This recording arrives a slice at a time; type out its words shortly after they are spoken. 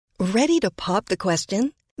Ready to pop the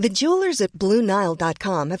question? The jewelers at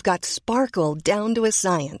BlueNile.com have got sparkle down to a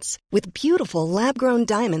science with beautiful lab-grown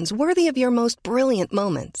diamonds worthy of your most brilliant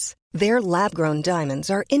moments. Their lab-grown diamonds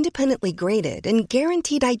are independently graded and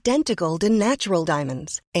guaranteed identical to natural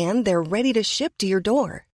diamonds, and they're ready to ship to your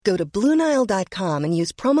door. Go to BlueNile.com and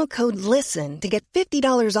use promo code LISTEN to get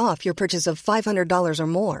 $50 off your purchase of $500 or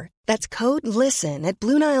more. That's code LISTEN at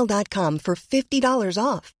BlueNile.com for $50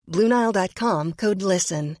 off. BlueNile.com, code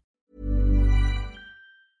LISTEN.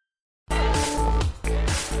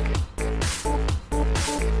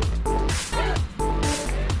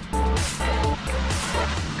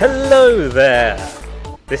 Hello there!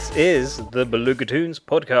 This is the Beluga Toons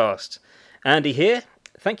podcast. Andy here.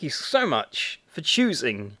 Thank you so much for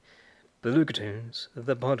choosing Beluga Toons,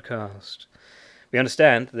 the podcast. We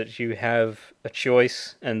understand that you have a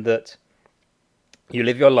choice and that you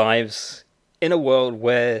live your lives in a world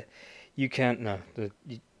where you can't.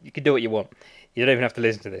 You can do what you want. You don't even have to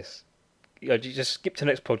listen to this. You just skip to the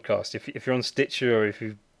next podcast if you're on Stitcher or if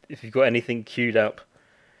you've got anything queued up.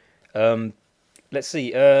 Let's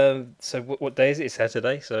see. So what day is it? It's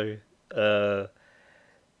Saturday. So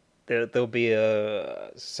there'll be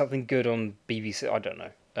something good on BBC. I don't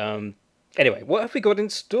know. Anyway, what have we got in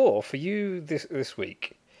store for you this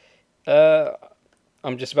week?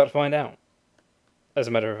 I'm just about to find out. As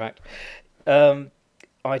a matter of fact,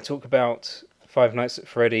 I talk about Five Nights at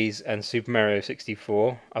Freddy's and Super Mario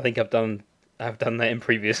 64. I think I've done that in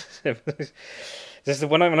previous. Just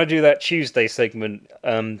when I do that Tuesday segment,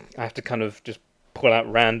 I have to kind of just pull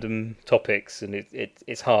out random topics, and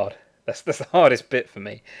it's hard. That's the hardest bit for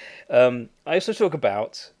me. I also talk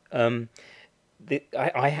about I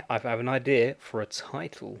have an idea for a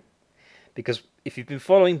title, because if you've been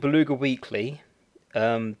following Beluga Weekly,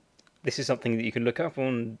 this is something that you can look up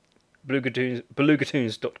on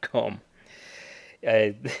belugatoons.com.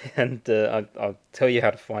 And I'll tell you how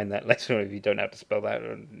to find that later on if you don't have to spell that,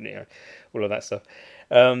 or all of that stuff.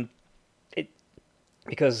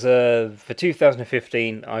 Because for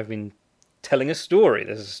 2015, I've been telling a story.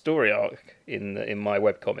 There's a story arc in my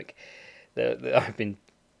webcomic that I've been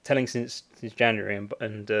telling since January,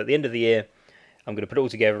 and at the end of the year, I'm going to put it all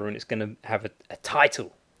together, and it's going to have a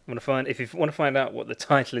title. If you want to find out what the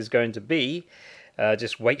title is going to be,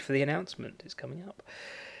 just wait for the announcement. It's coming up.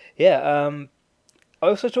 Yeah. I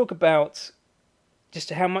also talk about just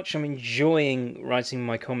how much I'm enjoying writing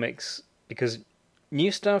my comics, because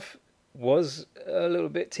new stuff was a little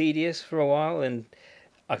bit tedious for a while, and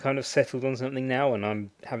I kind of settled on something now, and I'm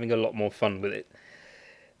having a lot more fun with it.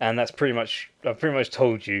 And I've pretty much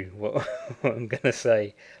told you what I'm going to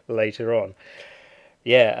say later on.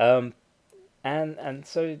 Yeah, and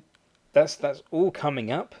so that's all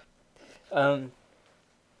coming up.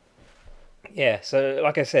 Yeah, so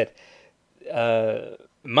like I said,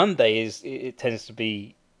 Monday it tends to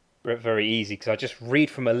be very easy, because I just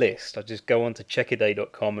read from a list. I just go on to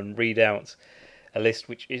checkaday.com and read out a list,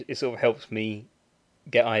 which it sort of helps me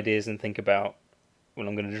get ideas and think about what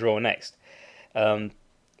I'm going to draw next.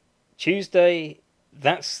 Tuesday,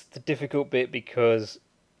 that's the difficult bit, because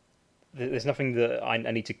there's nothing that I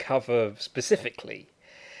need to cover specifically.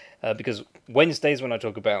 Because Wednesdays when I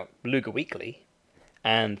talk about Beluga Weekly,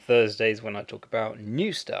 and Thursdays when I talk about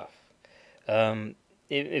new stuff.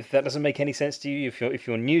 If that doesn't make any sense to you, if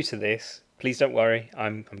you're new to this, please don't worry.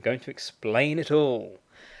 I'm going to explain it all.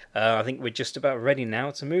 I think we're just about ready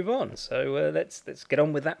now to move on. So let's get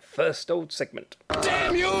on with that first old segment.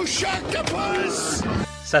 Damn you, Sharktopus!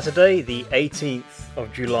 Saturday, the 18th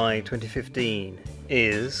of July 2015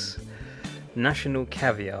 is National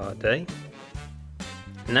Caviar Day,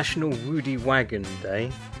 National Woody Wagon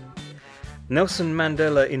Day, Nelson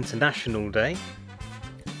Mandela International Day,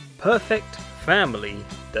 Perfect Family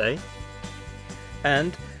Day,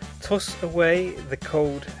 and Toss Away the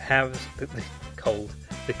Cold Haves, the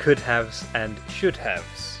Could Haves and Should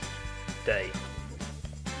Haves Day.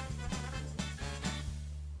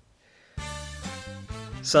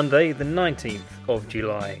 Sunday, the 19th of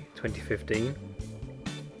July 2015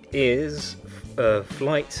 is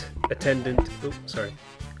Flight Attendant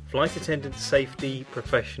Safety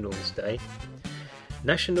Professionals Day,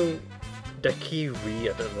 National Daiquiri,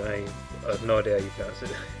 I don't know, I have no idea how you pronounce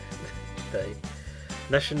it, Day,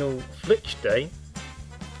 National Flitch Day,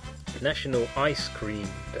 National Ice Cream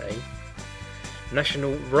Day,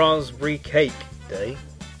 National Raspberry Cake Day,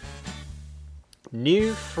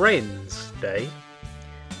 New Friends Day,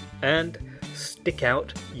 and Stick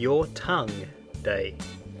Out Your Tongue Day.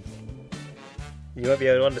 You won't be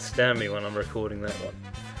able to understand me when I'm recording that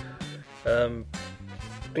one.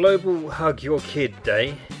 Global Hug Your Kid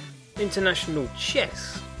Day, International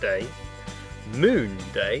Chess Day, Moon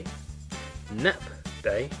Day, Nap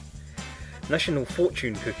Day, National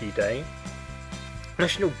Fortune Cookie Day,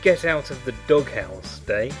 National Get Out of the Doghouse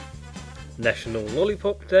Day, National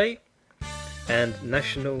Lollipop Day, and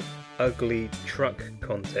National Ugly Truck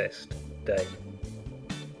Contest Day.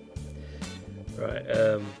 Right,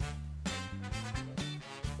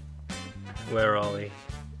 where are we?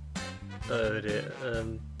 Is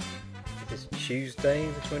this Tuesday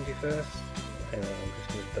the 21st? Hang on, I'm just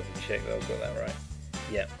going to double check that I've got that right.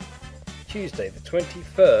 Yeah. Tuesday the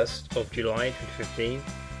 21st of July 2015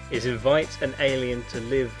 is Invite an Alien to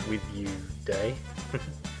Live with You Day.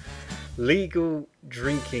 Legal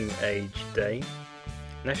Drinking Age Day.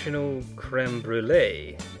 National Creme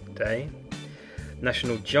Brulee Day.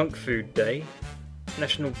 National Junk Food Day.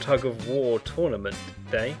 National Tug of War Tournament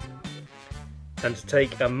Day. And to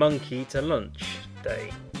take a monkey to lunch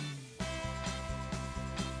day.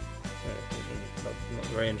 Not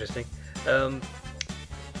very interesting. So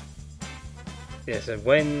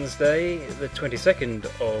Wednesday, the 22nd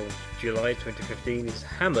of July 2015 is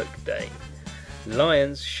Hammock Day,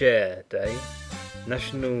 Lion's Share Day,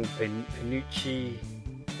 National Penucci,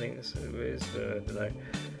 I think this is, I don't know,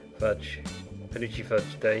 Penucci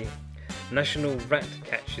Fudge Day, National Rat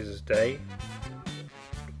Catchers Day,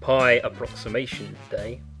 Pie Approximation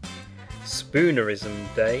Day, Spoonerism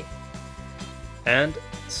Day, and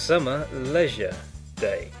Summer Leisure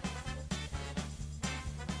Day.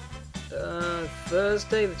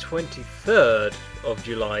 Thursday the 23rd of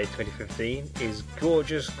July 2015 is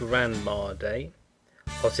Gorgeous Grandma Day,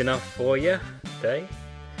 Hot Enough For Ya Day,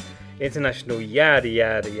 International Yada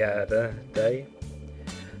Yada Yada Day,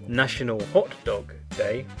 National Hot Dog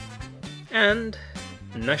Day, and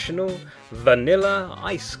National Vanilla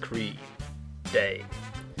Ice Cream Day.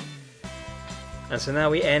 And so now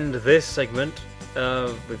we end this segment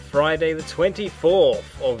with Friday the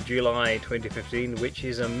 24th of July 2015, which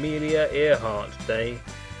is Amelia Earhart Day,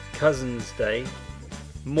 Cousins Day,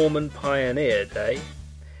 Mormon Pioneer Day,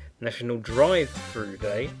 National Drive-Thru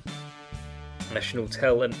Day, National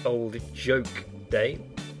Tell an Old Joke Day,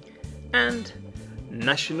 and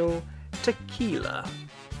National Tequila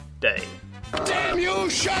Day. Damn you,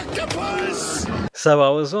 Sharktopus! So I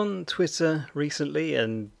was on Twitter recently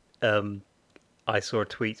and I saw a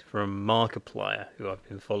tweet from Markiplier, who I've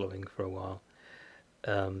been following for a while,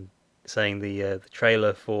 saying the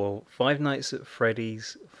trailer for Five Nights at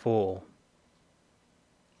Freddy's 4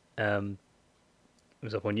 was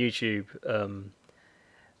up on YouTube,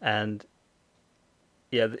 and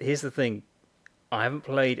yeah, here's the thing: I haven't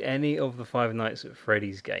played any of the Five Nights at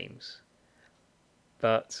Freddy's games,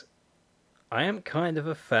 but I am kind of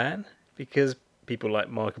a fan because people like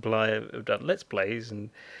Markiplier have done Let's Plays, and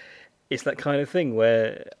it's that kind of thing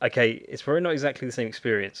where, okay, it's probably not exactly the same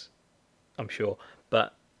experience, I'm sure,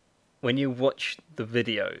 but when you watch the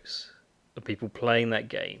videos of people playing that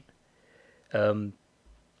game,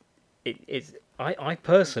 I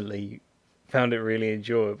personally found it really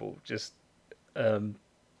enjoyable, just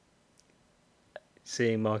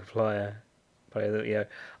seeing Markiplier play.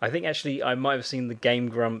 I think actually I might have seen the Game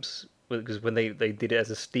Grumps, because when they did it as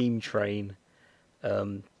a Steam Train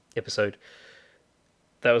episode,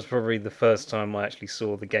 that was probably the first time I actually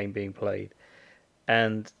saw the game being played.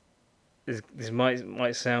 And this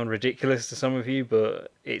might sound ridiculous to some of you,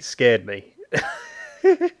 but it scared me.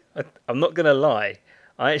 I'm not going to lie.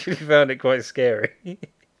 I actually found it quite scary.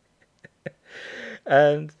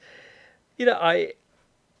 And, I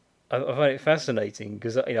find it fascinating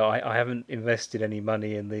because, I haven't invested any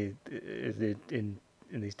money in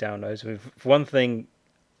in these downloads. I mean, for one thing,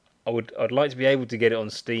 I'd like to be able to get it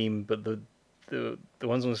on Steam, but the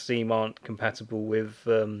ones on Steam aren't compatible with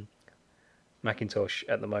Macintosh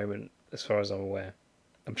at the moment, as far as I'm aware.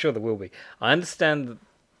 I'm sure there will be. I understand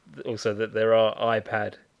also that there are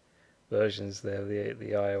iPad versions there,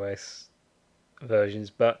 the iOS versions,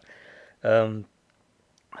 but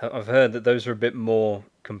I've heard that those are a bit more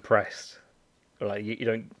compressed. Like you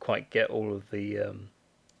don't quite get all of the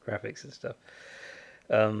graphics and stuff,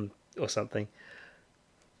 or something.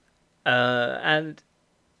 And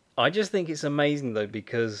I just think it's amazing though,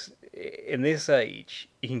 because in this age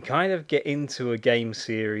you can kind of get into a game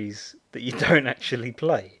series that you don't actually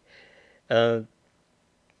play. I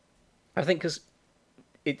think because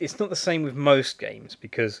it's not the same with most games,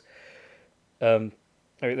 because there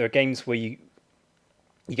are games where you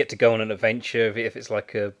get to go on an adventure if it's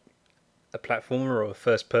like a platformer or a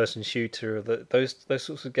first-person shooter. Those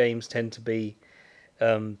sorts of games tend to be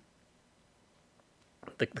the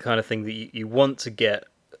kind of thing that you want to get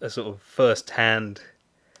a sort of first-hand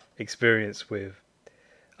experience with.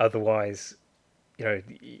 Otherwise, you're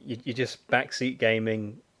just backseat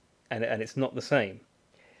gaming and it's not the same.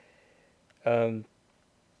 But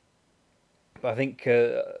I think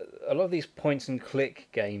a lot of these point and click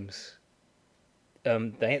games,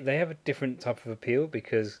 they have a different type of appeal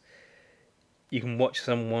because you can watch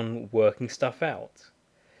someone working stuff out.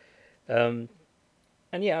 And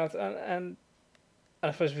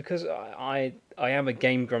I suppose because I am a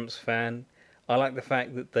Game Grumps fan, I like the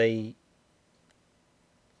fact that they,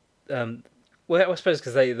 well, I suppose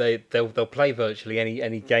because they'll play virtually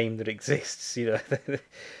any game that exists. You know, they're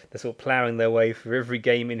sort of ploughing their way through every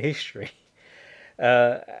game in history.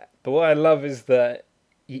 But what I love is that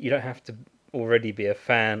you don't have to already be a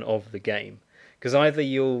fan of the game, because either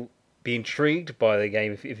you'll be intrigued by the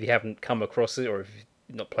game if you haven't come across it or if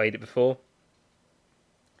you've not played it before.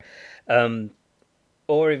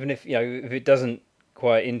 Or even if it doesn't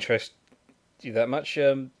quite interest you that much,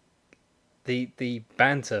 the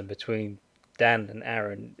banter between Dan and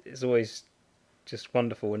Aaron is always just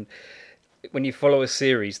wonderful. And when you follow a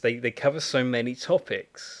series, they cover so many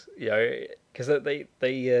topics, because they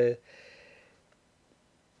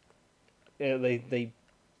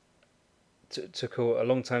took a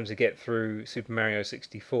long time to get through Super Mario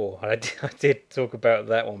 64. I did talk about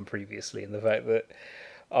that one previously, and the fact that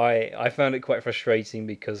I found it quite frustrating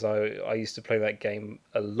because I used to play that game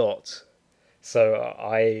a lot, so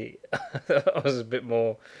I was a bit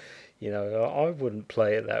more, I wouldn't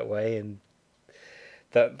play it that way, and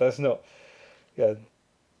that's not,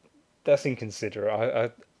 that's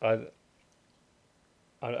inconsiderate. I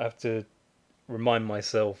have to remind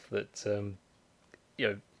myself that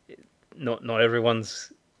not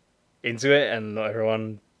everyone's into it, and not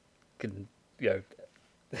everyone can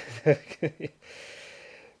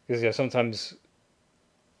because sometimes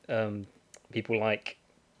people like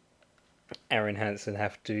Aaron Hansen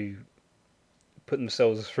have to put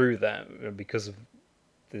themselves through that because of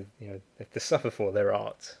they have to suffer for their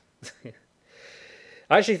art.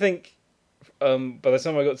 I actually think by the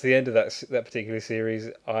time I got to the end of that particular series,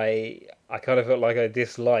 I kind of felt like I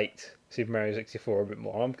disliked Super Mario 64 a bit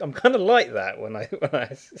more. I'm kind of like that when I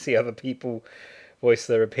see other people voice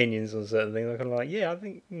their opinions on certain things. I'm kind of like, yeah, I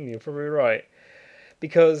think you're probably right.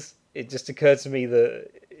 Because it just occurred to me that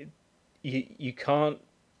you can't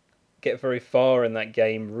get very far in that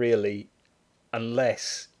game, really,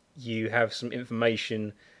 unless you have some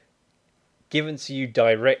information given to you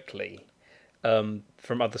directly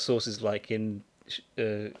from other sources, like in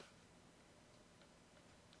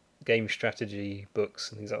game strategy books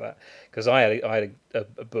and things like that. Because I had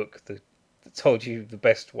a book that told you the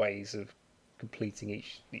best ways of completing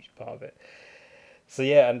each part of it. So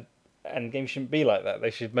yeah, and games shouldn't be like that. They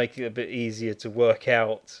should make it a bit easier to work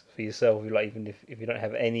out for yourself, like even if you don't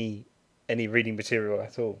have any reading material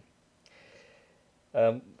at all.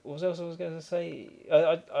 What else I was going to say?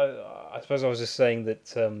 I suppose I was just saying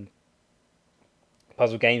that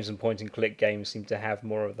puzzle games and point and click games seem to have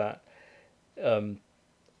more of that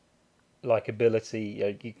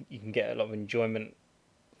likability. You can get a lot of enjoyment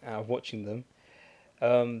out of watching them.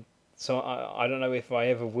 So I don't know if I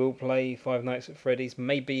ever will play Five Nights at Freddy's.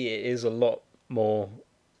 Maybe it is a lot more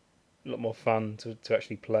fun to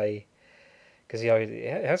actually play, because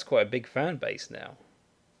it has quite a big fan base now.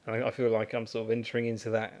 I feel like I'm sort of entering into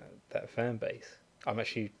that fan base. I'm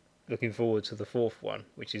actually looking forward to the fourth one,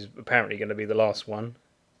 which is apparently going to be the last one.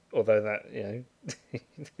 Although that,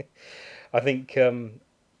 I think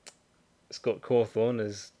Scott Cawthon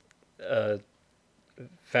has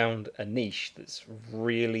found a niche that's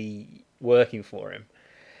really working for him.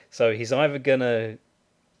 So he's either going to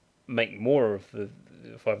make more of the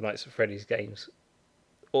Five Nights at Freddy's games,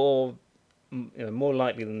 or more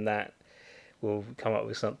likely than that, will come up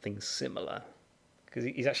with something similar, because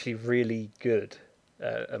he's actually really good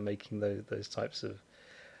at making those types of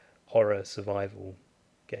horror survival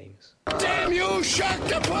games. Damn you,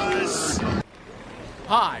 Sharktopus!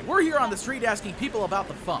 Hi, we're here on the street asking people about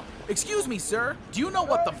the Fump. Excuse me, sir, do you know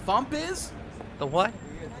what the Fump is? The what?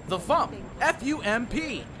 The Fump.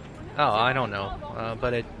 F-U-M-P. Oh, I don't know,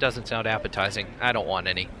 but it doesn't sound appetizing. I don't want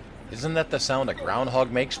any. Isn't that the sound a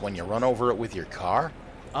groundhog makes when you run over it with your car?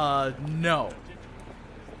 No.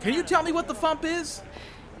 Can you tell me what the Fump is?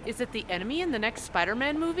 Is it the enemy in the next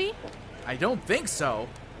Spider-Man movie? I don't think so.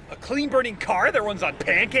 A clean-burning car that runs on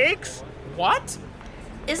pancakes? What?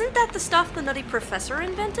 Isn't that the stuff the Nutty Professor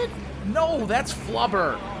invented? No, that's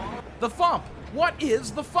Flubber. The Fump. What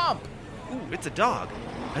is the Fump? Ooh, it's a dog.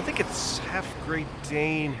 I think it's half Great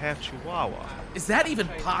Dane, half Chihuahua. Is that even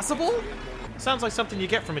possible? Sounds like something you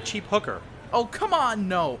get from a cheap hooker. Oh, come on,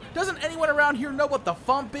 no. Doesn't anyone around here know what the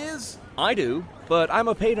Fump is? I do, but I'm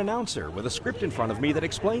a paid announcer with a script in front of me that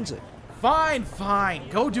explains it. Fine.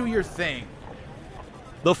 Go do your thing.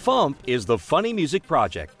 The Fump is the Funny Music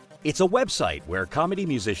Project. It's a website where comedy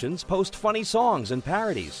musicians post funny songs and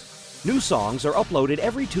parodies. New songs are uploaded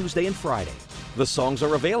every Tuesday and Friday. The songs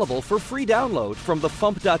are available for free download from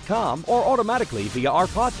thefump.com or automatically via our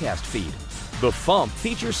podcast feed. The Fump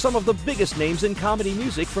features some of the biggest names in comedy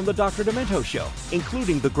music from the Dr. Demento Show,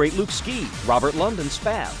 including the great Luke Ski, Robert London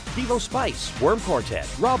Spav, Devo Spice, Worm Quartet,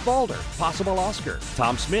 Rob Balder, Possible Oscar,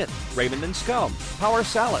 Tom Smith, Raymond and Scum, Power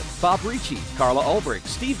Salad, Bob Ricci, Carla Ulbrich,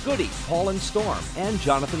 Steve Goody, Paul and Storm, and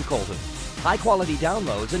Jonathan Colton. High-quality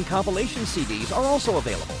downloads and compilation CDs are also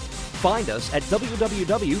available. Find us at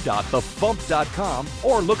www.thefump.com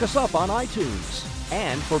or look us up on iTunes.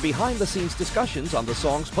 And for behind-the-scenes discussions on the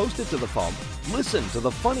songs posted to The Fump, listen to the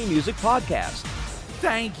Funny Music Podcast.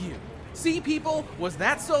 Thank you. See, people, was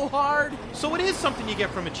that so hard? So it is something you get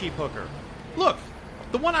from a cheap hooker. Look,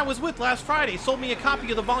 the one I was with last Friday sold me a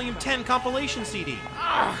copy of the Volume 10 compilation CD.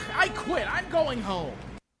 I quit. I'm going home.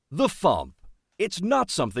 The Fump. It's not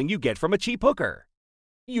something you get from a cheap hooker.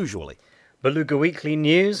 Usually. Beluga Weekly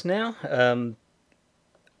News now.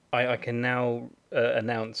 I can now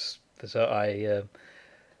announce that I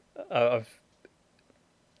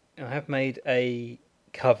have made a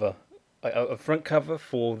cover, a front cover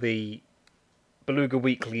for the Beluga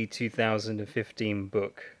Weekly 2015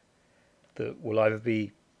 book that will either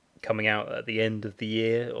be coming out at the end of the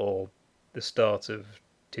year or the start of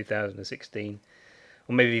 2016,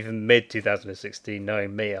 or maybe even mid 2016.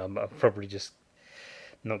 Knowing me, I'm probably just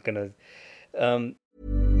not gonna.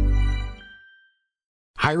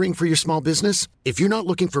 Hiring for your small business? If you're not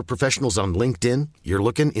looking for professionals on LinkedIn, you're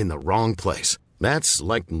looking in the wrong place. That's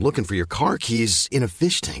like looking for your car keys in a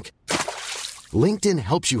fish tank. LinkedIn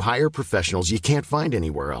helps you hire professionals you can't find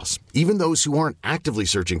anywhere else, even those who aren't actively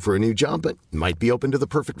searching for a new job but might be open to the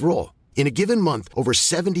perfect role. In a given month, over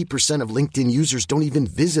 70% of LinkedIn users don't even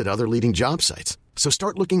visit other leading job sites. So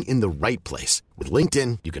start looking in the right place. With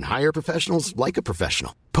LinkedIn, you can hire professionals like a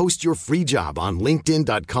professional. Post your free job on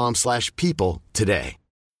linkedin.com/people today.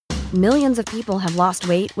 Millions of people have lost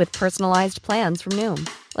weight with personalized plans from Noom.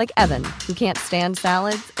 Like Evan, who can't stand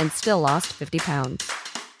salads and still lost 50 pounds.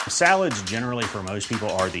 Salads generally for most people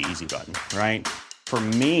are the easy button, right? For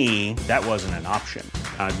me, that wasn't an option.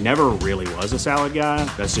 I never really was a salad guy.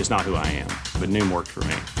 That's just not who I am. But Noom worked for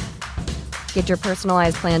me. Get your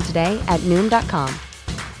personalized plan today at Noom.com.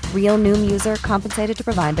 Real Noom user compensated to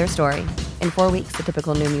provide their story. In 4 weeks, the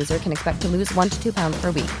typical Noom user can expect to lose 1 to 2 pounds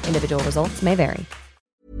per week. Individual results may vary.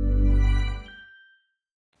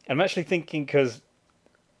 I'm actually thinking because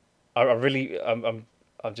I'm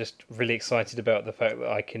just really excited about the fact that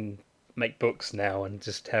I can make books now and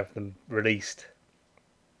just have them released.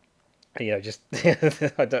 You know, just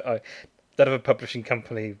I don't have a publishing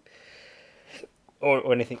company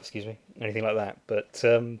or anything. Excuse me, anything like that. But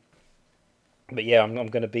yeah, I'm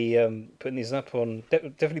going to be putting these up on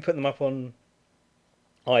definitely putting them up on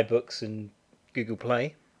iBooks and Google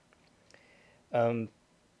Play.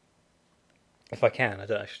 If I can, I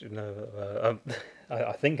don't actually know.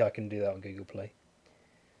 I think I can do that on Google Play.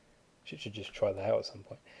 Should just try that out at some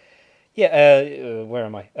point. Yeah, where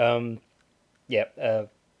am I? And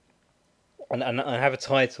I have a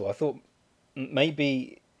title. I thought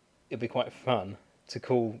maybe it'd be quite fun to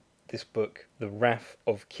call this book The Wrath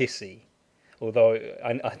of Kissy. Although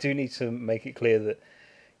I do need to make it clear that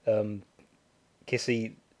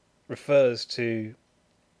Kissy refers to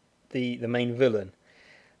the main villain.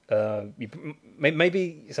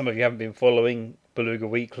 Maybe some of you haven't been following Beluga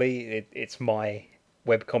Weekly. It's my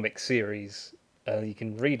webcomic series. You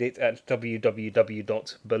can read it at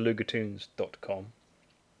www.belugatoons.com.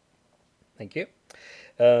 Thank you.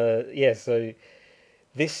 So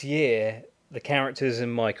this year, the characters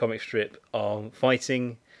in my comic strip are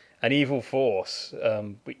fighting an evil force,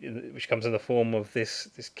 which comes in the form of this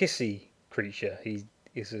Kissy creature. He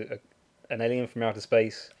is an alien from outer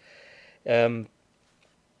space.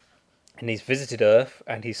 And he's visited Earth,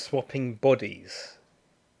 and he's swapping bodies.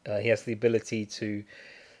 He has the ability to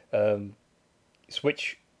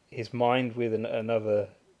switch his mind with another,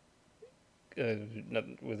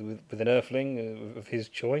 with an Earthling of his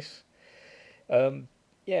choice. And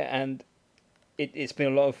it's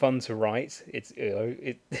been a lot of fun to write.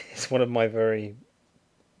 It's one of my very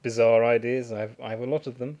bizarre ideas. I have a lot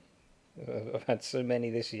of them. I've had so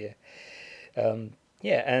many this year.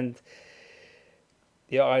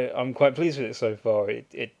 I'm quite pleased with it so far.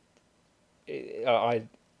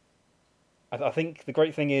 I think the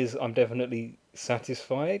great thing is I'm definitely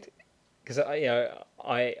satisfied, because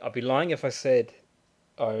I'd be lying if I said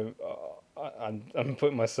I'm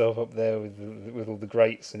putting myself up there with all the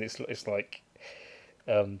greats, and it's like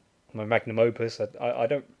my magnum opus. I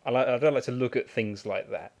don't like to look at things like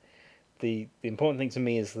that. The important thing to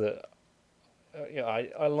me is that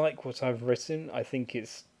I like what I've written. I think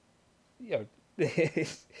it's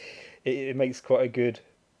it makes quite a good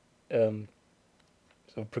sort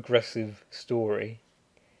of progressive story,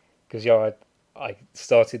 because I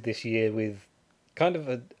started this year with kind of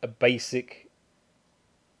a basic.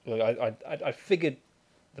 I figured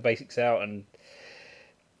the basics out, and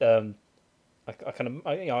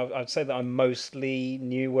I'd say that I mostly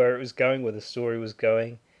knew where it was going, where the story was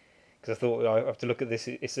going, because I thought I have to look at this.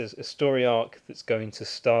 It's a story arc that's going to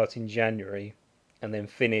start in January and then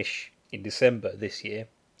finish in December this year.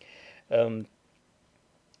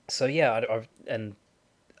 So yeah,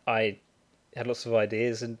 I had lots of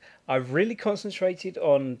ideas, and I really concentrated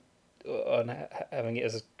on having it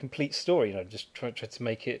as a complete story. Just try to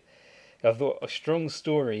make it. I thought a strong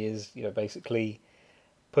story is basically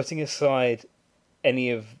putting aside any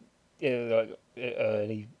of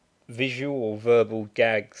any visual or verbal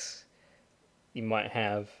gags you might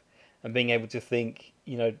have, and being able to think,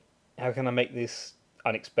 how can I make this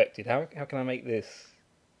unexpected? How can I make this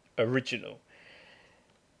original?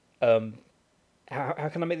 How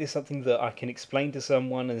can I make this something that I can explain to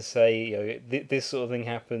someone and say, this sort of thing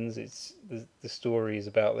happens. It's the story is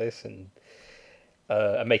about this, and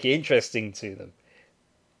make it interesting to them.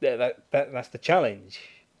 That's the challenge.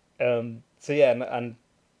 So yeah, and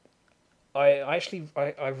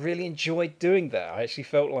I really enjoyed doing that. I actually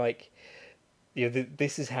felt like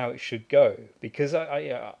this is how it should go, because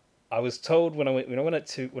I was told when I went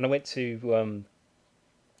to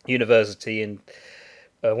university, and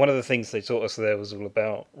one of the things they taught us there was all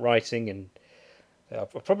about writing, and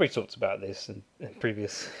I've probably talked about this in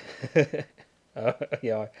previous.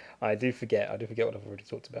 I do forget what I've already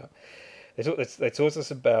talked about. They taught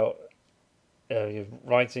us about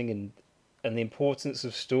writing and the importance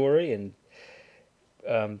of story, and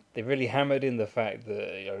they really hammered in the fact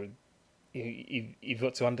that you've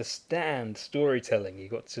got to understand storytelling.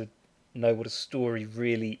 You've got to know what a story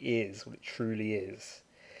really is, what it truly is,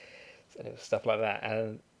 so stuff like that.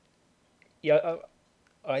 And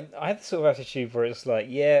I have the sort of attitude where it's like,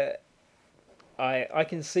 I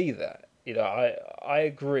can see that. I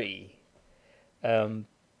agree. The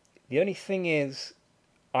only thing is,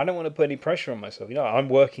 I don't want to put any pressure on myself. I'm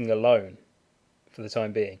working alone for the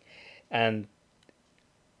time being, and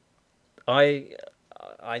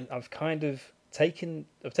I've kind of taken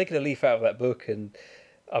a leaf out of that book, and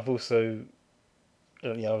I've also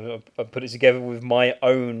I've put it together with my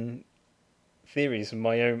own theories and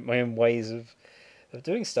my own ways of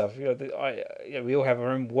doing stuff. We all have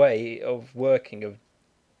our own way of working, of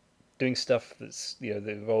doing stuff that's that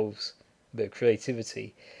involves a bit of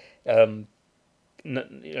creativity.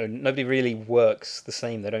 Nobody really works the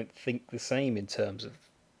same. They don't think the same in terms of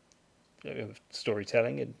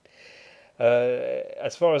storytelling. And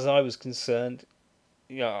as far as I was concerned,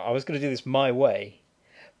 I was going to do this my way,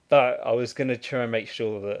 but I was going to try and make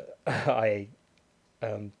sure that I,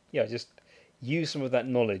 just use some of that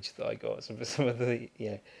knowledge that I got, some of the,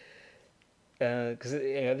 because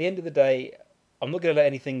at the end of the day, I'm not going to let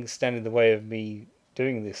anything stand in the way of me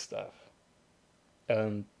doing this stuff.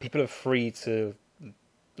 People are free to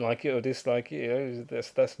like it or dislike it.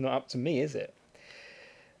 That's not up to me, is it?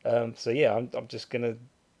 So yeah, I'm just gonna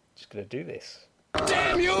do this.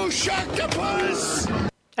 Damn you, Sharktopus!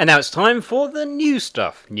 And now it's time for the new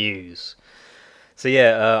stuff news. So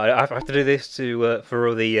yeah, I have to do this for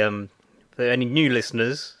all the for any new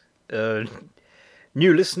listeners.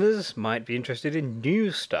 New listeners might be interested in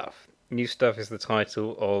new stuff. New stuff is the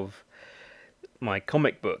title of my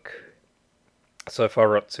comic book. So far,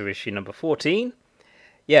 we're up to issue number 14.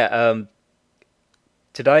 Yeah,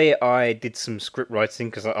 today I did some script writing,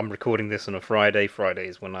 because I'm recording this on a Friday. Friday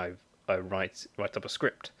is when I write up a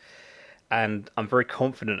script, and I'm very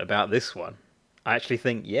confident about this one. I actually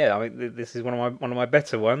think, this is one of my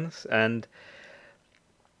better ones, and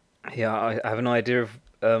yeah, I have an idea of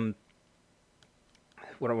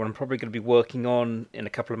what I'm probably going to be working on in a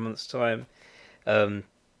couple of months' time.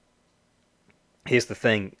 Here's the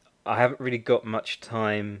thing. I haven't really got much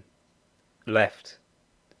time left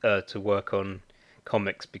to work on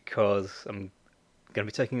comics, because I'm going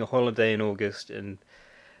to be taking a holiday in August, and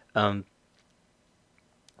I've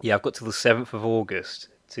got till the 7th of August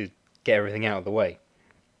to get everything out of the way.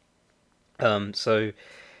 So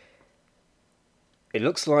it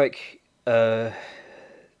looks like the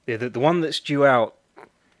one that's due out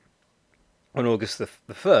on August the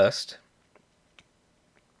 1st.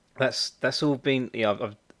 That's all been.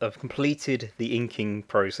 I've completed the inking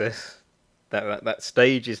process. That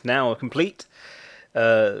stage is now complete.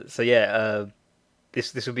 So yeah,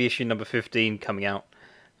 this will be issue number 15 coming out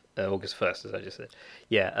August 1st, as I just said.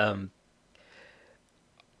 Yeah.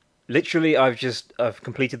 Literally, I've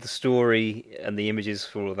completed the story and the images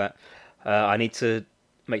for all of that. I need to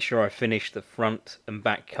make sure I finish the front and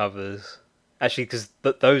back covers. Actually, because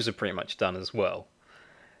those are pretty much done as well.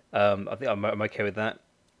 I think I'm okay with that.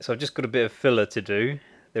 So I've just got a bit of filler to do.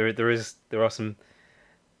 There are some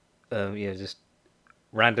just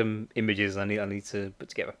random images I need to put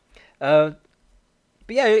together. But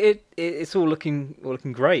yeah, it's all looking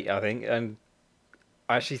great, I think, and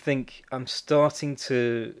I actually think I'm starting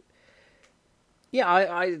to.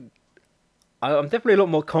 Yeah, I'm definitely a lot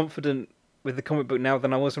more confident with the comic book now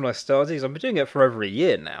than I was when I started. Because I've been doing it for over a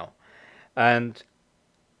year now, and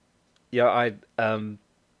yeah,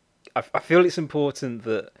 I feel it's important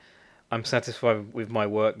that I'm satisfied with my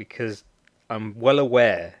work because I'm well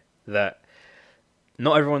aware that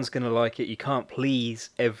not everyone's going to like it. You can't please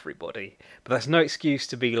everybody, but that's no excuse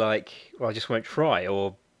to be like, well, I just won't try,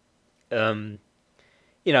 or you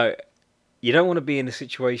don't want to be in a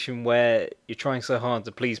situation where you're trying so hard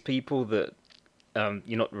to please people that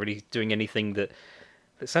you're not really doing anything that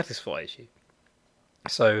satisfies you.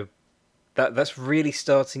 So that's really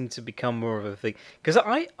starting to become more of a thing. Because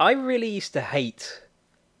I really used to hate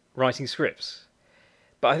writing scripts,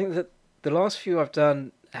 but I think that the last few I've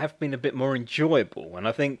done have been a bit more enjoyable, and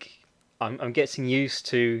I think I'm getting used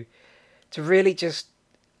to really just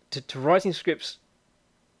to writing scripts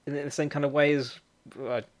in the same kind of way as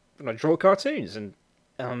when I draw cartoons, and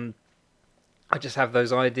I just have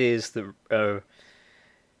those ideas that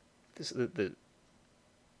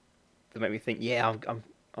make me think, yeah, I'm going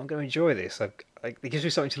to enjoy this. It gives me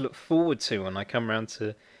something to look forward to when I come around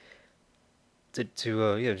to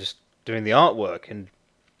just doing the artwork, and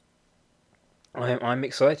I'm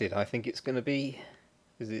excited. I think it's going to be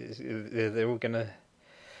they're all going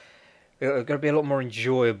to be a lot more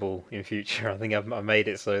enjoyable in future. I think I've made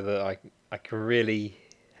it so that I can really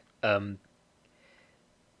I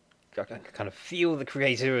can kind of feel the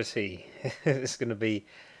creativity. It's going to be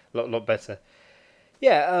a lot better.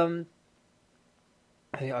 Yeah.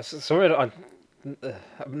 Sorry, I've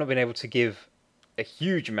not been able to give a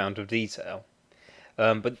huge amount of detail,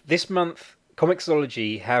 but this month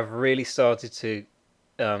Comixology have really started to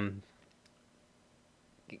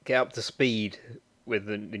get up to speed with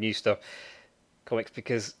the new stuff, comics,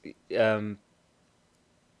 because we've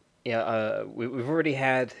already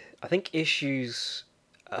had, I think, issues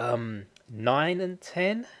 9 and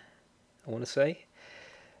 10. I want to say,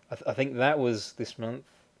 I think that was this month.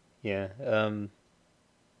 Yeah.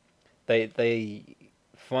 They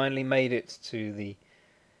finally made it to the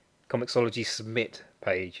Comixology submit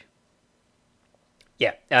page.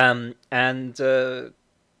 Yeah, I've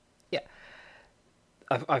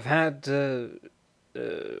had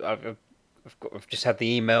I've just had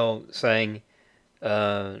the email saying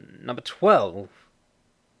number 12.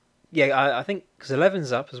 Yeah, I think because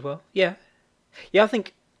 11's up as well. Yeah, I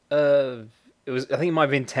think it was. I think it might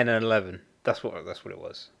have been 10 and 11. That's what it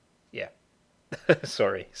was. Yeah.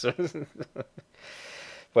 Sorry.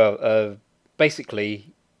 Well,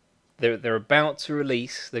 basically, they're about to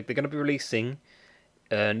release. They're going to be releasing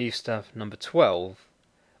new stuff number 12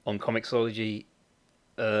 on Comixology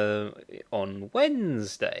on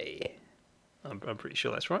Wednesday. I'm pretty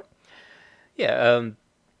sure that's right. Yeah.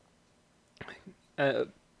 So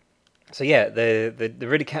yeah, they're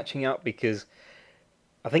really catching up, because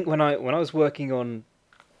I think when I was working on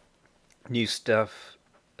new stuff.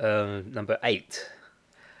 Number 8.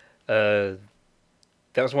 That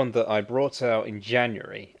was one that I brought out in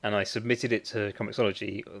January, and I submitted it to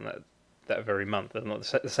Comixology on that very month. And not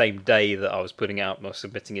the same day that I was putting out, I was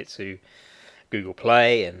submitting it to Google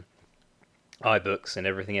Play and iBooks and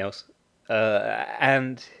everything else.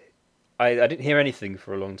 And I didn't hear anything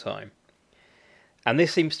for a long time. And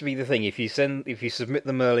this seems to be the thing. If you submit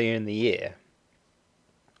them earlier in the year,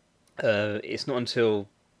 it's not until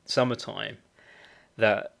summertime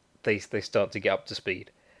that they start to get up to speed,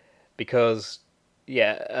 because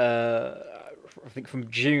I think from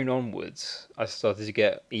June onwards I started to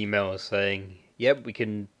get emails saying, yep, we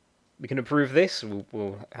can approve this,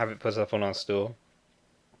 we'll have it put up on our store.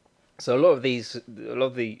 So a lot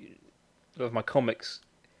of my comics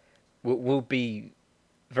will be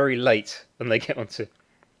very late when they get onto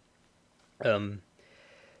to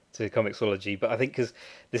Comixology. But I think because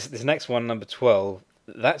this next one, number 12,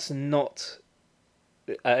 that's not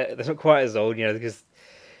quite as old, because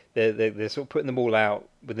they're sort of putting them all out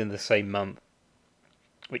within the same month,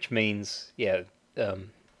 which means they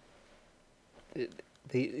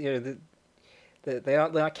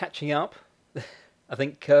are catching up. I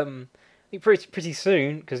think pretty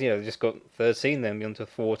soon, because they just got 13, then on to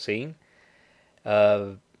 14.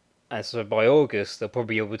 And so by August, they'll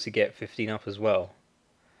probably be able to get 15 up as well.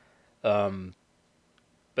 But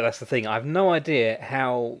that's the thing. I have no idea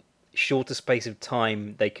how short a space of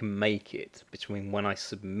time they can make it between when I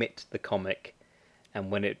submit the comic and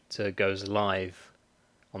when it goes live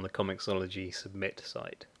on the Comixology submit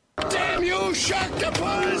site. Damn you,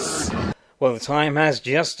 Sharktopus! Well, the time has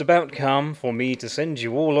just about come for me to send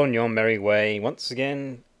you all on your merry way. Once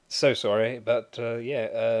again, so sorry, but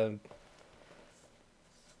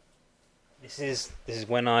this is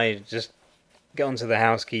when I just get onto the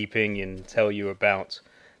housekeeping and tell you about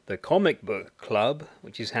the Comic Book Club,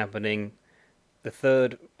 which is happening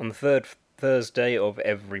on the third Thursday of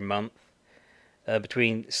every month,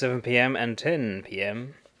 between 7 p.m. and 10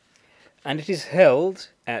 p.m. And it is held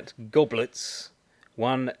at Goblets,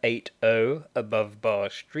 180 Above Bar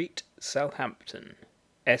Street, Southampton,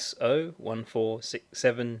 SO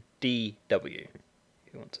 1467DW. If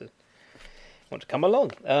you want to come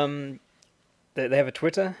along, they have a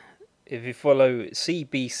Twitter. If you follow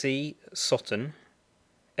CBC Soton,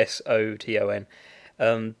 SOTON,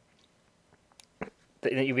 you'll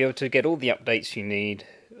be able to get all the updates you need,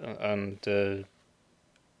 and they're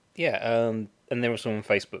also on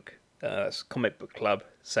Facebook. It's Comic Book Club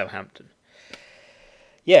Southampton.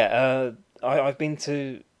 I've been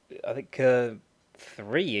to, I think,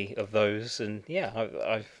 3 of those, and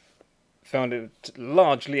I've found it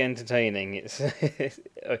largely entertaining. It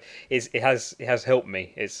has helped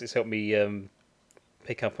me. It's helped me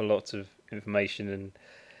pick up a lot of information, and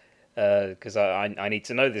because I need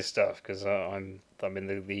to know this stuff, because I'm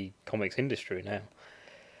in the comics industry now.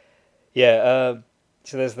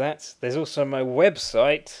 So there's that. There's also my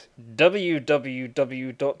website,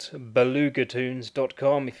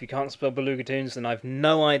 www.belugatoons.com. If you can't spell Belugatoons, then I've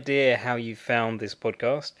no idea how you found this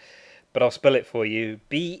podcast, but I'll spell it for you.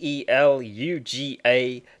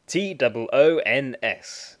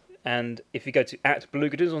 BELUGATOONS. And if you go to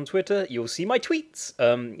 @Belugatoons on Twitter, you'll see my tweets.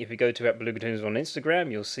 If you go to @Belugatoons on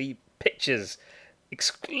Instagram, you'll see pictures.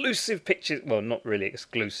 Exclusive pictures. Well, not really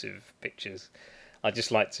exclusive pictures. I just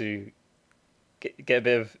like to get a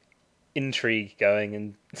bit of intrigue going,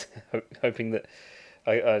 and hoping that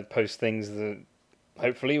I post things that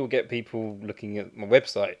hopefully will get people looking at my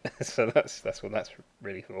website. So that's what that's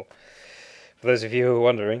really for. For those of you who are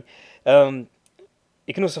wondering, you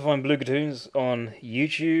can also find Belugatoons on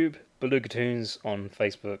YouTube, Belugatoons on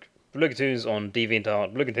Facebook, Belugatoons on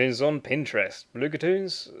DeviantArt, Belugatoons on Pinterest,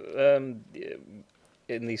 Belugatoons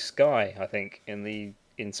in the sky, I think, in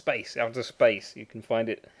space, outer space. You can find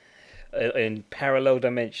it in parallel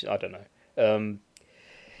dimension. I don't know.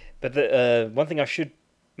 But the one thing I should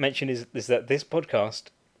mention is that this podcast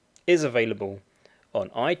is available on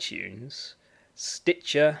iTunes,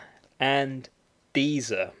 Stitcher, and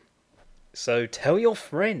Deezer. So tell your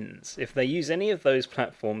friends if they use any of those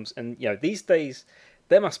platforms. And these days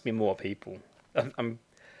there must be more people. I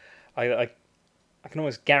can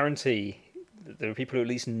almost guarantee that there are people who at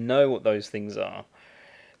least know what those things are.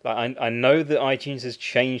 Like I know that iTunes has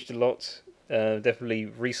changed a lot. Definitely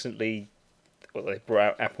recently, they brought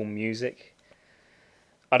out Apple Music.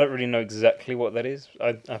 I don't really know exactly what that is.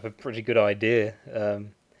 I have a pretty good idea.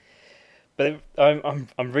 But I'm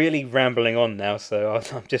really rambling on now, so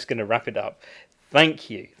I'm just going to wrap it up. Thank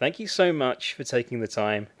you so much for taking the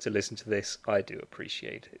time to listen to this. I do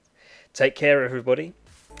appreciate it. Take care, everybody,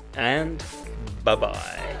 and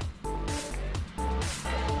bye-bye.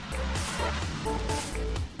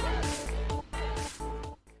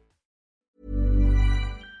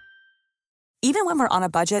 Even when we're on a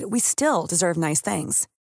budget, we still deserve nice things.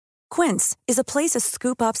 Quince is a place to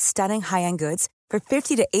scoop up stunning high-end goods for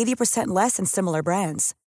 50 to 80% less than similar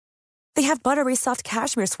brands. They have buttery soft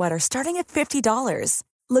cashmere sweaters starting at $50,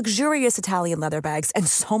 luxurious Italian leather bags, and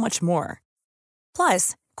so much more.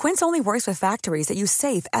 Plus, Quince only works with factories that use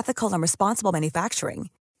safe, ethical, and responsible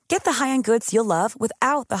manufacturing. Get the high-end goods you'll love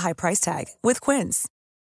without the high price tag with Quince.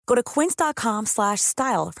 Go to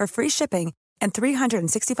quince.com/style for free shipping and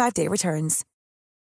 365-day returns.